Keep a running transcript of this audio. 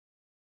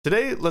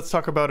Today, let's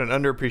talk about an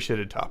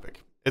underappreciated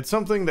topic. It's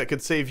something that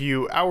could save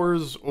you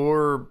hours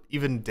or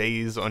even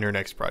days on your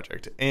next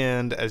project,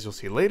 and as you'll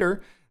see later,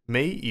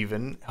 may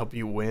even help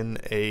you win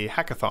a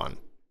hackathon.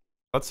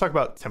 Let's talk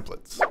about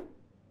templates.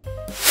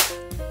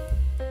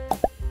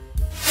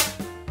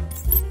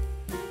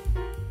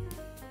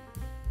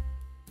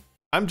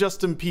 I'm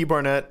Justin P.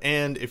 Barnett,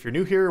 and if you're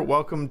new here,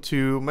 welcome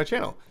to my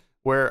channel,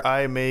 where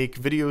I make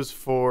videos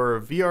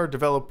for VR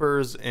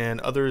developers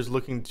and others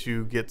looking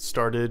to get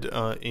started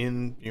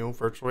in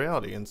virtual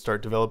reality and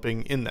start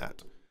developing in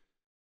that.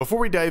 Before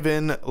we dive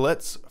in,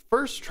 let's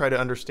first try to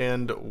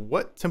understand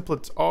what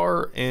templates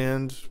are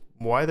and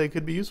why they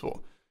could be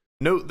useful.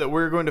 Note that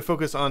we're going to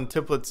focus on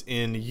templates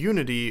in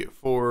Unity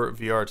for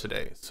VR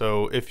today.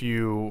 So if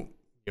you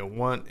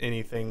want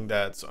anything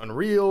that's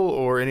Unreal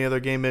or any other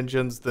game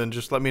engines, then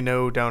just let me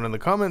know down in the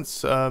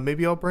comments.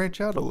 Maybe I'll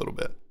branch out a little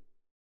bit.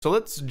 So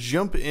let's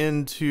jump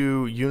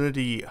into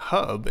Unity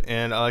Hub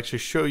and I'll actually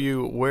show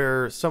you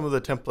where some of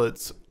the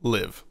templates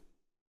live.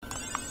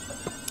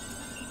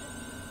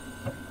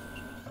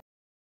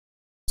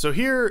 So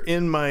here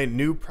in my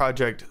new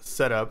project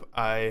setup,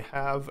 I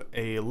have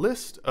a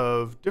list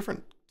of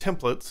different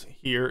templates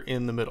here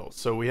in the middle.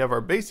 So we have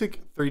our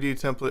basic 3D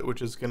template,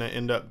 which is going to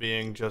end up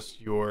being just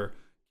your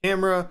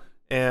camera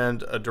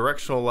and a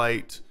directional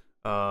light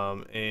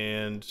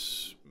and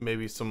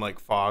maybe some like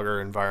fog or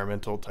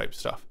environmental type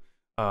stuff.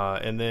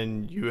 And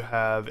then you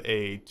have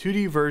a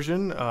 2D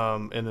version,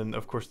 and then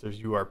of course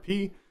there's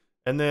URP,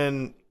 and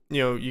then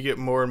you get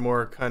more and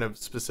more kind of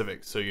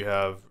specific. So you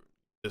have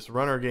this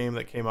runner game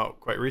that came out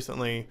quite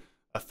recently,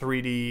 a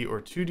 3D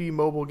or 2D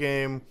mobile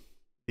game,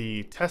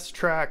 the test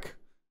track,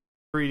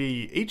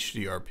 3D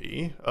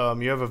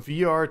HDRP. You have a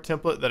VR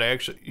template that I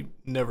actually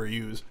never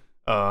use.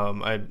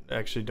 I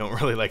actually don't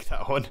really like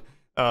that one.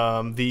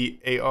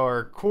 The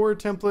AR core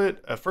template,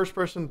 a first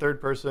person, third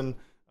person,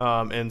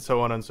 and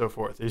so on and so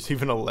forth. There's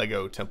even a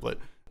Lego template.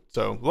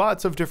 So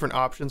lots of different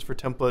options for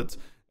templates.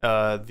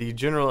 The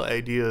general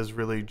idea is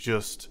really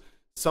just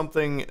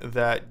something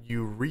that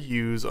you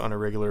reuse on a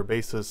regular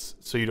basis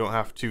so you don't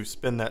have to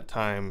spend that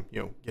time,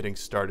 getting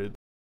started.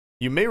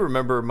 You may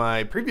remember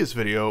my previous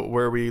video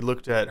where we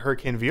looked at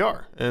Hurricane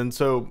VR. And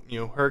so,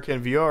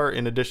 Hurricane VR,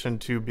 in addition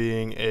to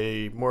being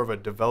more of a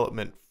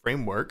development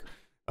framework,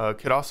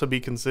 could also be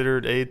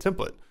considered a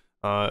template.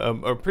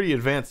 A pretty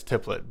advanced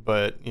template,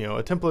 but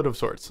a template of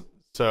sorts.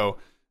 So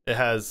it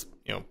has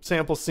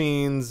sample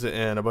scenes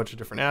and a bunch of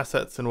different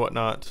assets and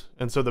whatnot.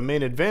 And so the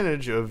main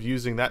advantage of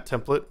using that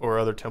template or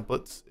other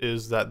templates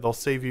is that they'll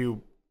save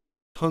you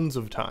tons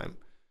of time.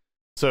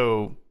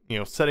 So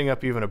setting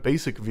up even a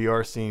basic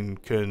VR scene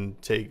can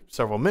take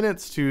several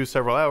minutes to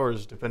several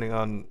hours, depending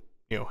on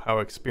how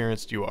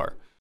experienced you are.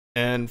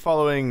 And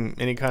following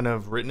any kind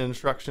of written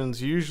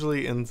instructions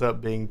usually ends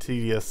up being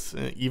tedious,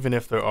 even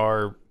if there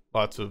are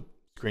lots of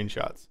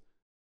screenshots.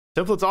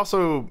 Templates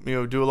also,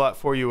 do a lot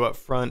for you up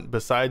front.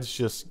 Besides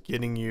just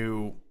getting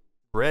you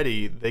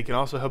ready, they can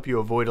also help you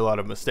avoid a lot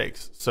of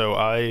mistakes. So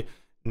I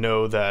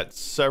know that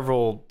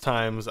several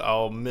times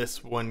I'll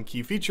miss one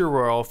key feature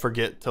where I'll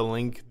forget to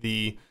link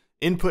the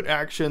input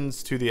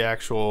actions to the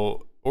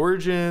actual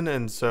origin,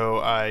 and so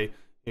I,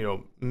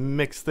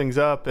 mix things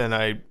up and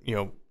I,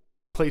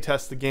 play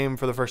test the game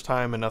for the first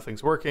time and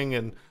nothing's working,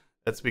 and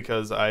that's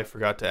because I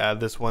forgot to add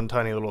this one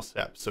tiny little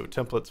step. So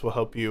templates will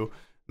help you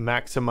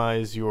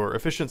maximize your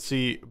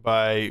efficiency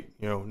by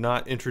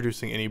not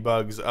introducing any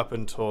bugs up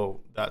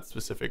until that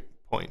specific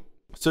point.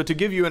 So to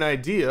give you an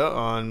idea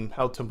on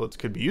how templates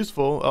could be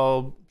useful,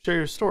 I'll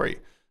share a story.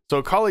 So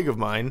a colleague of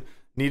mine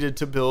needed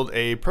to build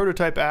a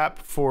prototype app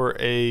for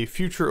a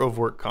future of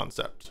work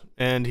concept,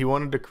 and he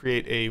wanted to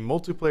create a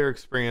multiplayer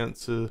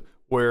experience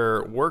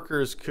where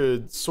workers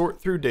could sort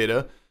through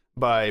data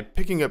by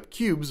picking up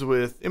cubes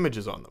with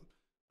images on them.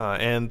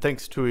 And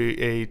thanks to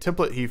a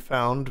template he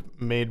found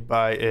made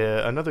by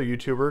another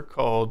YouTuber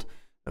called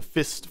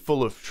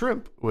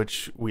FistFullOfShrimp,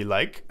 which we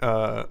like.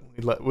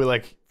 We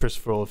like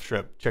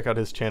FistFullOfShrimp. Check out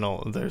his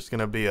channel. There's going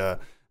to be a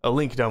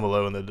link down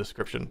below in the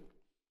description.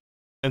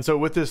 And so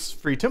with this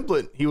free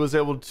template, he was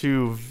able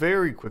to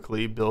very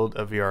quickly build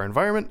a VR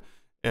environment,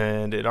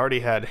 and it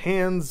already had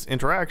hands,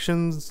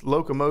 interactions,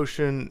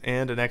 locomotion,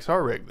 and an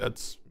XR rig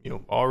that's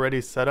already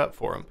set up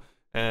for him.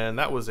 And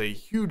that was a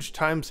huge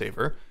time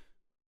saver.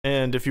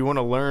 And if you want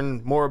to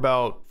learn more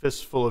about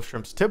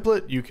FistFullOfShrimp's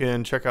template, you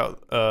can check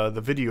out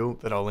the video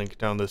that I'll link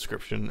down in the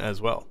description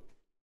as well.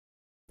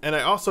 And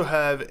I also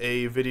have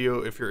a video,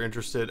 if you're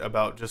interested,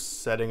 about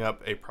just setting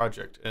up a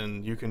project.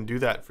 And you can do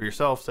that for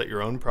yourself, set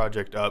your own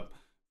project up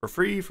for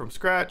free from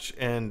scratch,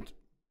 and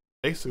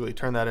basically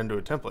turn that into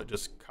a template.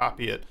 Just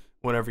copy it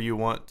whenever you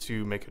want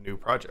to make a new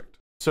project.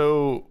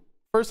 So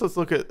first, let's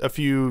look at a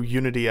few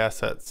Unity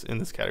assets in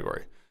this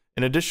category.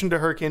 In addition to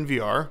Hurricane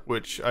VR,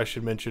 which I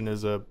should mention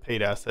is a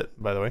paid asset,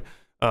 by the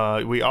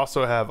way, we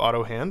also have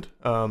Autohand,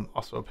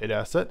 also a paid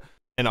asset.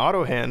 And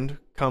Autohand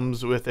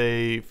comes with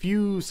a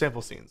few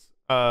sample scenes.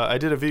 I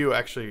did a video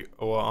actually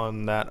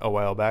on that a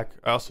while back.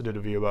 I also did a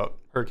video about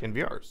Hurricane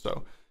VR,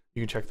 so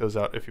you can check those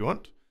out if you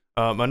want.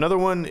 Another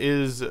one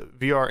is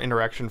VR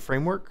Interaction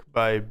Framework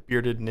by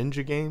Bearded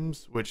Ninja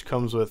Games, which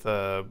comes with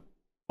a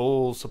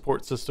full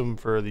support system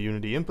for the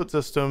Unity input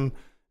system,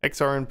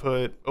 XR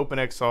input,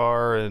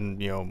 OpenXR, and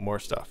more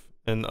stuff.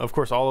 And of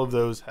course, all of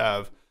those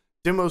have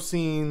demo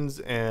scenes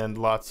and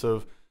lots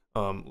of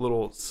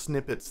little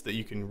snippets that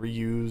you can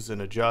reuse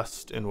and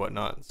adjust and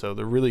whatnot. So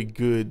they're really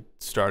good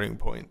starting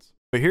points.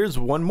 But here's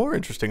one more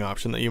interesting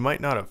option that you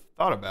might not have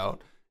thought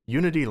about: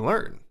 Unity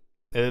Learn.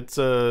 It's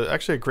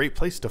actually a great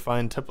place to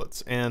find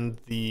templates, and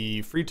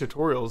the free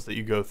tutorials that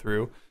you go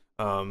through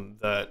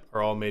that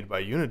are all made by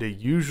Unity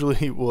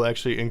usually will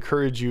actually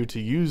encourage you to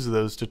use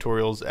those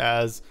tutorials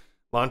as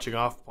launching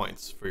off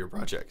points for your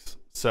projects.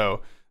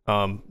 So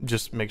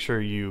just make sure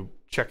you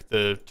check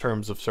the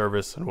terms of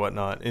service and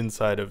whatnot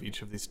inside of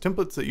each of these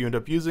templates that you end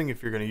up using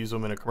if you're going to use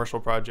them in a commercial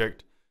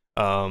project.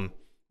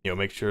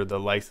 Make sure the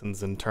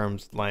license and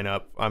terms line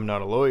up. I'm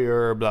not a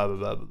lawyer, blah, blah,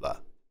 blah, blah, blah.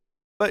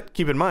 But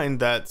keep in mind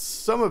that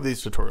some of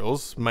these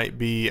tutorials might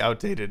be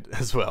outdated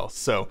as well.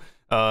 So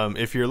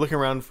if you're looking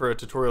around for a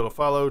tutorial to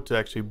follow to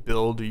actually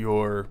build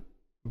your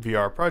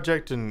VR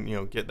project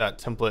and get that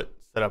template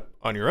set up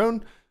on your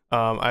own,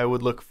 I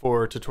would look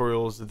for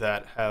tutorials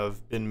that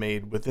have been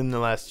made within the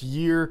last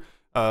year,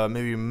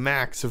 maybe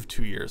max of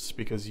 2 years,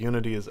 because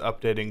Unity is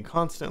updating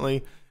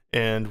constantly,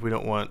 and we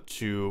don't want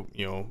to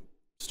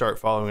start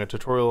following a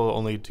tutorial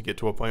only to get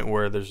to a point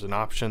where there's an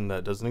option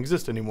that doesn't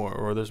exist anymore,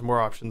 or there's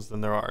more options than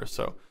there are.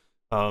 So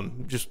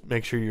just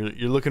make sure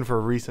you're looking for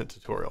a recent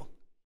tutorial.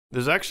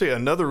 There's actually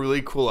another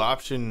really cool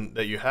option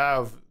that you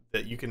have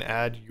that you can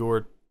add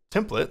your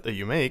template that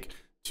you make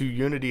to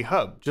Unity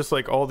Hub, just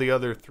like all the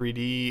other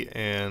 3D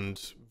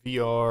and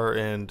VR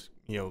and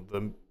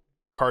the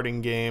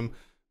karting game.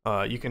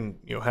 You can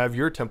have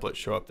your template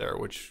show up there,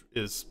 which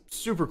is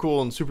super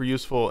cool and super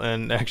useful.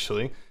 And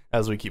actually,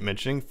 as we keep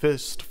mentioning,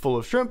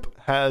 FistFullOfShrimp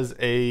has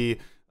a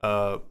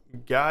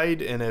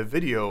guide and a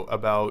video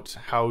about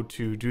how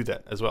to do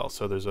that as well.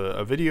 So there's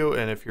a video,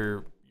 and if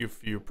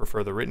you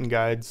prefer the written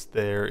guides,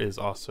 there is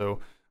also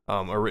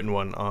a written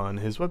one on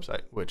his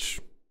website, which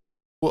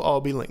will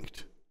all be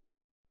linked.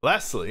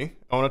 Lastly,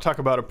 I want to talk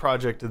about a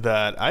project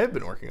that I have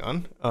been working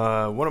on.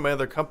 One of my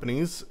other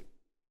companies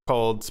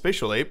called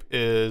Spatial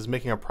is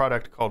making a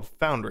product called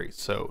Foundry.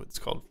 So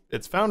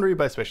it's Foundry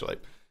by Spatial.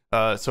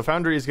 So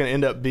Foundry is going to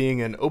end up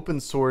being an open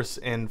source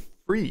and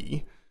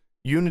free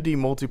Unity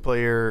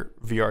multiplayer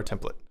VR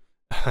template.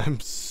 I'm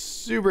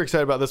super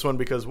excited about this one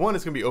because, one,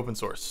 it's going to be open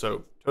source,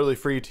 so totally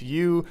free to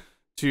you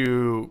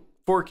to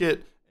fork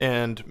it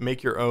and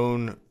make your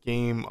own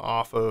game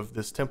off of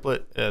this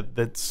template.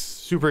 That's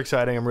super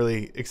exciting. I'm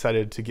really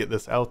excited to get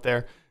this out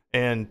there.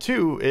 And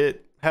two,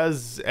 it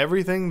has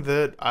everything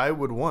that I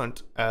would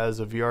want as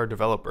a VR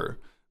developer,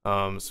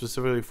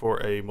 specifically for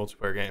a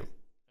multiplayer game.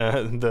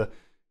 The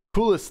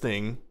coolest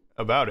thing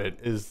about it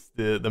is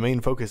the main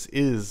focus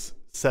is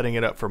setting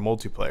it up for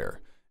multiplayer.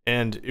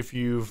 And if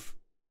you've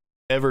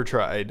ever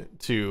tried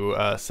to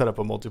set up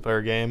a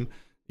multiplayer game,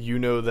 you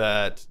know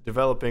that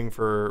developing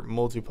for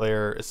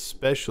multiplayer,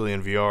 especially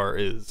in VR,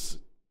 is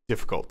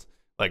difficult,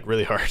 like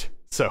really hard.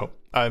 So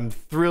I'm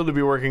thrilled to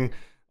be working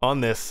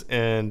on this,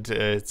 and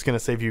it's going to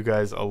save you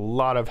guys a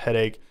lot of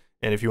headache.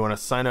 And if you want to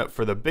sign up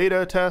for the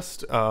beta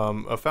test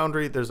of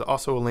Foundry, there's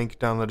also a link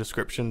down in the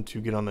description to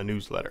get on the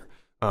newsletter.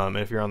 And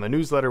if you're on the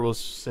newsletter, we'll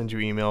send you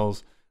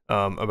emails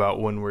about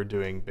when we're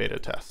doing beta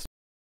tests.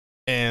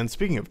 And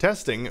speaking of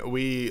testing,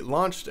 we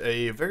launched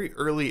a very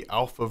early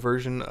alpha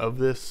version of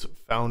this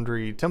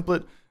Foundry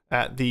template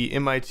at the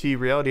MIT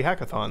Reality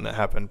Hackathon that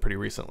happened pretty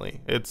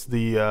recently. It's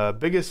the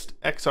biggest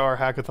XR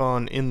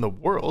hackathon in the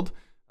world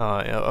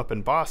up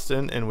in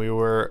Boston, and we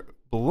were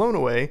blown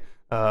away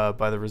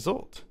by the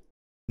result.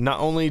 Not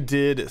only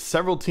did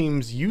several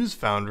teams use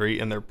Foundry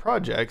in their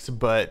projects,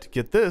 but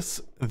get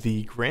this,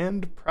 the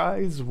grand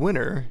prize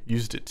winner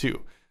used it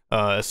too.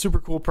 A super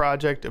cool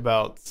project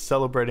about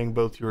celebrating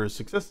both your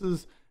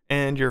successes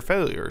and your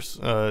failures.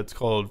 It's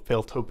called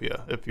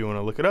Failtopia, if you want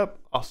to look it up.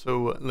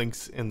 Also,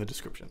 links in the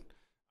description.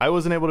 I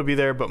wasn't able to be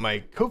there, but my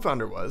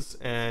co-founder was,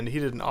 and he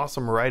did an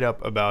awesome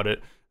write-up about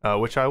it,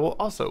 which I will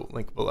also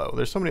link below.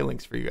 There's so many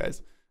links for you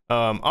guys.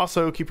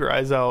 Also, keep your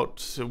eyes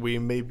out. We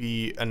may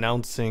be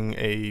announcing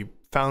a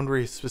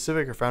Foundry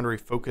specific or Foundry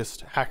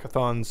focused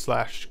hackathon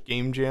 /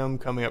 game jam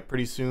coming up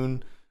pretty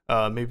soon,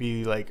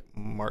 maybe like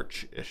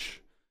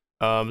March-ish.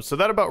 So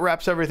that about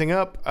wraps everything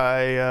up.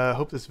 I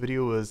hope this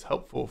video was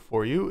helpful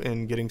for you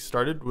in getting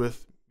started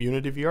with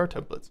Unity VR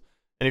templates.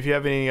 And if you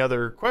have any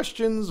other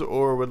questions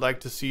or would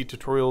like to see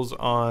tutorials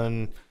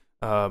on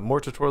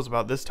more tutorials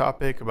about this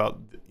topic,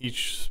 about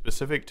each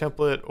specific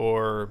template,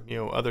 or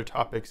other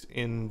topics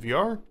in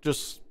VR,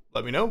 just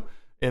let me know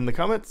in the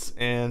comments.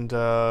 And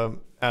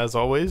as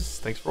always,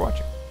 thanks for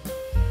watching.